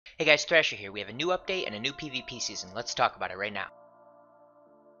Hey guys, Thrasher here. We have a new update and a new PvP season. Let's talk about it right now.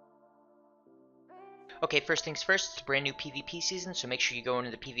 Okay, first things first, it's a brand new PvP season, so make sure you go into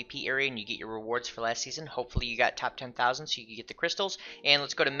the PvP area and you get your rewards for last season. Hopefully you got top 10,000 so you can get the crystals. And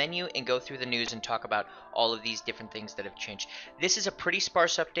let's go to menu and go through the news and talk about all of these different things that have changed. This is a pretty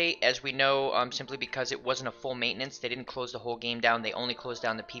sparse update, as we know, simply because it wasn't a full maintenance. They didn't close the whole game down. They only closed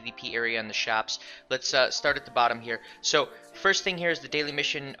down the PvP area and the shops. Let's start at the bottom here. So first thing here is the daily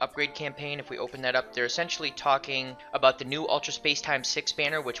mission upgrade campaign. If we open that up, they're essentially talking about the new Ultra Space Time 6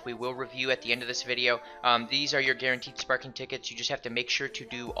 banner, which we will review at the end of this video. These are your guaranteed sparking tickets. You just have to make sure to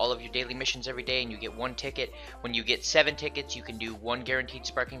do all of your daily missions every day and you get one ticket. When you get 7 tickets, you can do 1 guaranteed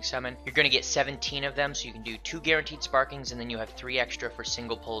sparking summon. You're going to get 17 of them, so you can do 2 guaranteed sparkings, and then you have 3 extra for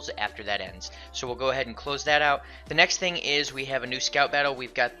single pulls after that ends. So we'll go ahead and close that out. The next thing is we have a new scout battle.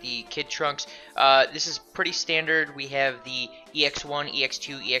 We've got the Kid Trunks. This is pretty standard. We have the EX1,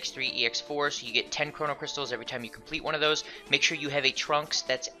 EX2, EX3, EX4, so you get 10 chrono crystals every time you complete one of those. Make sure you have a Trunks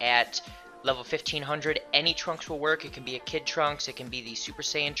that's at level 1500. Any Trunks will work. It can be a Kid Trunks, it can be the Super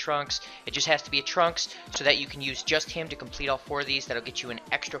Saiyan Trunks. It just has to be a Trunks so that you can use just him to complete all 4 of these. That'll get you an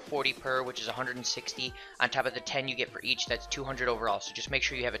extra 40 per, which is 160 on top of the 10 you get for each. That's 200 overall. So just make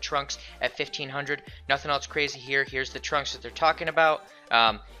sure you have a Trunks at 1500. Nothing else crazy here. Here's the Trunks that they're talking about.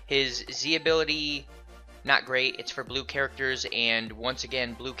 His Z ability, not great. It's for blue characters, and once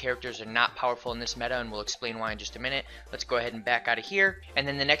again, blue characters are not powerful in this meta, and we'll explain why in just a minute. Let's go ahead and back out of here. And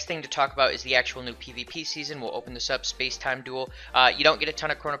then the next thing to talk about is the actual new PvP season. We'll open this up, Space Time Duel. You don't get a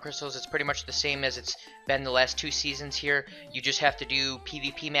ton of chrono crystals. It's pretty much the same as it's been the last 2 seasons here. You just have to do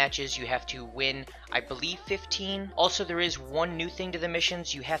PvP matches. You have to win, I believe, 15. Also, there is one new thing to the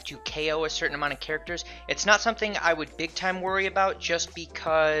missions. You have to KO a certain amount of characters. It's not something I would big time worry about, just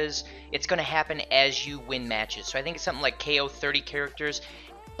because it's going to happen as you win matches. So I think it's something like KO 30 characters.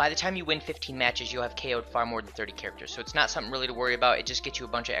 By the time you win 15 matches, you'll have KO'd far more than 30 characters. So it's not something really to worry about. It just gets you a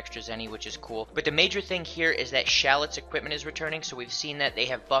bunch of extras which is cool. But the major thing here is that Shallot's equipment is returning. So we've seen that they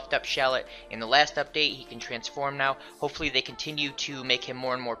have buffed up Shallot in the last update. He can transform now. Hopefully they continue to make him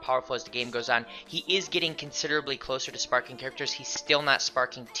more and more powerful as the game goes on. He is getting considerably closer to sparking characters. He's still not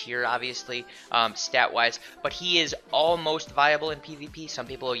sparking tier, obviously, stat-wise. But he is almost viable in PvP. Some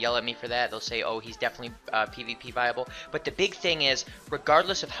people will yell at me for that. They'll say, oh, he's definitely PvP viable. But the big thing is,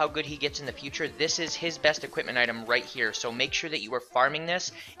 regardless of how good he gets in the future, this is his best equipment item right here. So make sure that you are farming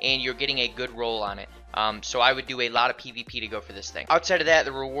this and you're getting a good roll on it. So I would do a lot of PvP to go for this thing. Outside of that,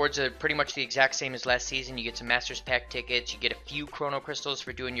 the rewards are pretty much the exact same as last season. You get some Masters Pack tickets. You get a few chrono crystals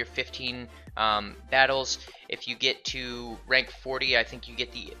for doing your 15 battles. If you get to rank 40, I think you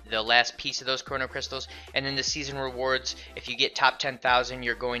get the last piece of those chrono crystals. And then the season rewards, if you get top 10,000,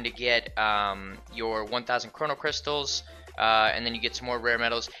 you're going to get your 1,000 chrono crystals. And then you get some more rare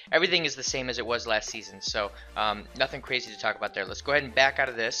medals. Everything is the same as it was last season, so nothing crazy to talk about there. Let's go ahead and back out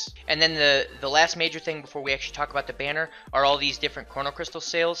of this. And then the last major thing before we actually talk about the banner are all these different chrono crystal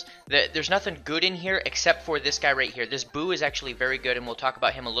sales. There's nothing good in here except for this guy right here. This Boo is actually very good, and we'll talk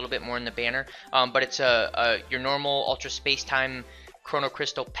about him a little bit more in the banner. But it's your normal Ultra Space Time chrono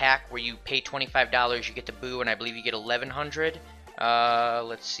crystal pack where you pay $25, you get the Boo, and I believe you get 1,100.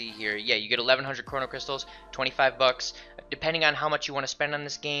 Let's see here. Yeah, you get 1,100 chrono crystals, 25 bucks. Depending on how much you want to spend on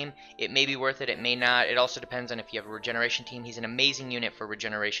this game, it may be worth it, it may not. It also depends on if you have a regeneration team. He's an amazing unit for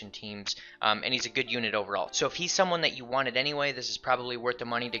regeneration teams, and he's a good unit overall. So if he's someone that you wanted anyway, this is probably worth the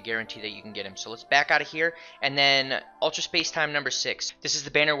money to guarantee that you can get him. So let's back out of here, and then Ultra Space Time number 6. This is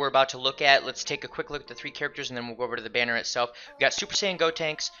the banner we're about to look at. Let's take a quick look at the 3 characters, and then we'll go over to the banner itself. We got Super Saiyan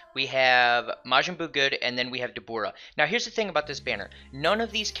Gotenks, we have Majin Buu Good, and then we have Dabura. Now here's the thing about this banner. None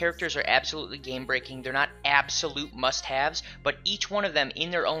of these characters are absolutely game-breaking. They're not absolute must-haves, but each one of them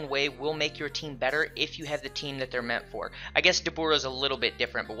in their own way will make your team better if you have the team that they're meant for. I guess Dabura is a little bit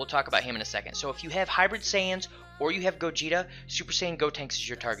different, but we'll talk about him in a second. So if you have Hybrid Saiyans or you have Gogeta, Super Saiyan Gotenks is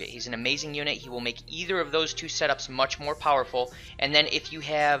your target. He's an amazing unit. He will make either of those 2 setups much more powerful. And then if you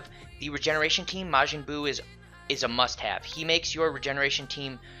have the regeneration team, Majin Buu is a must-have. He makes your regeneration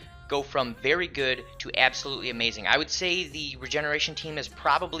team go from very good to absolutely amazing. I would say the regeneration team is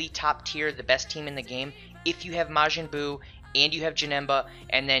probably top tier, the best team in the game, if you have Majin Buu and you have Janemba,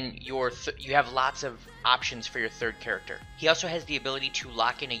 and then you have lots of options for your third character. He also has the ability to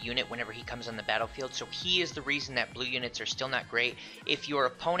lock in a unit whenever he comes on the battlefield, so he is the reason that blue units are still not great. If your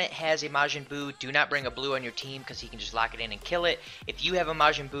opponent has a Majin Buu, do not bring a blue on your team because he can just lock it in and kill it. If you have a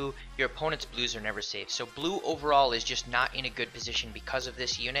Majin Buu, your opponent's blues are never safe. So blue overall is just not in a good position because of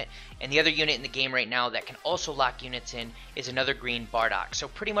this unit. And the other unit in the game right now that can also lock units in is another green Bardock. So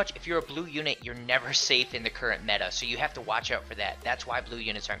pretty much if you're a blue unit, you're never safe in the current meta. So you have to watch out for that. That's why blue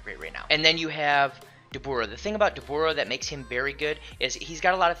units aren't great right now. And then you have Dabura. The thing about Dabura that makes him very good is he's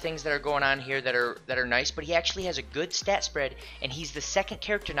got a lot of things that are going on here that are nice, but he actually has a good stat spread, and he's the second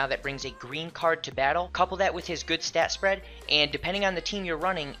character now that brings a green card to battle. Couple that with his good stat spread, and depending on the team you're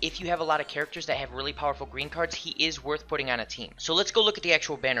running, if you have a lot of characters that have really powerful green cards, he is worth putting on a team. So let's go look at the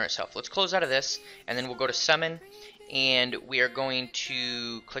actual banner itself. Let's close out of this, and then we'll go to Summon, and we are going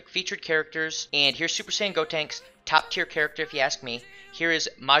to click Featured Characters, and here's Super Saiyan Gotenks, top tier character if you ask me. Here is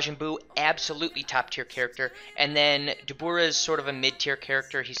Majin Buu, absolutely top tier character, and then Dabura is sort of a mid tier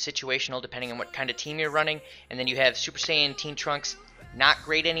character. He's situational depending on what kind of team you're running, and then you have Super Saiyan Teen Trunks, not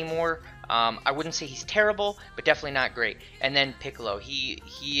great anymore. I wouldn't say he's terrible, but definitely not great. And then Piccolo, he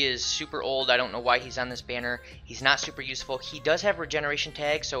is super old. I don't know why he's on this banner. He's not super useful. He does have regeneration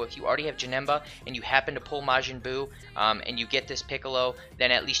tag, so if you already have Janemba and you happen to pull Majin Buu and you get this Piccolo,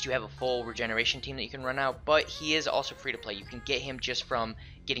 then at least you have a full regeneration team that you can run out. But he is also free to play. You can get him just from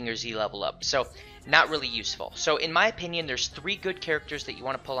getting your Z level up. So not really useful. So in my opinion, there's 3 good characters that you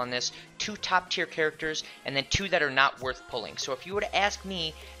want to pull on this, 2 top tier characters, and then 2 that are not worth pulling. So if you were to ask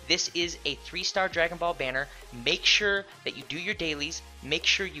me, this is a 3-star Dragon Ball banner. Make sure that you do your dailies. Make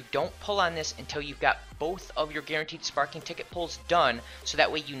sure you don't pull on this until you've got both of your guaranteed sparking ticket pulls done, so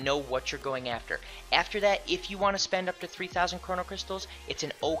that way you know what you're going after. After that, if you want to spend up to 3,000 Chrono Crystals, it's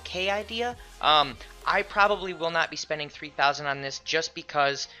an okay idea. I probably will not be spending 3,000 on this just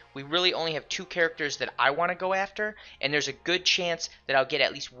because we really only have 2 characters that I want to go after, and there's a good chance that I'll get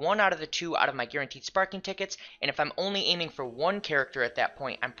at least 1 out of the 2 out of my guaranteed sparking tickets, and if I'm only aiming for 1 character at that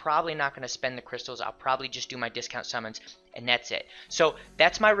point, I'm probably not going to spend the crystals. I'll probably just do my discount summons, and that's it. So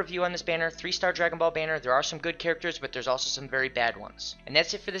that's my review on this banner, 3-star Dragon Ball banner. There are some good characters, but there's also some very bad ones. And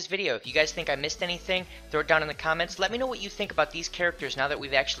that's it for this video. If you guys think I missed anything, throw it down in the comments. Let me know what you think about these characters now that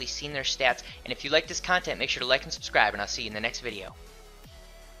we've actually seen their stats, and if you like this content, make sure to like and subscribe, and I'll see you in the next video.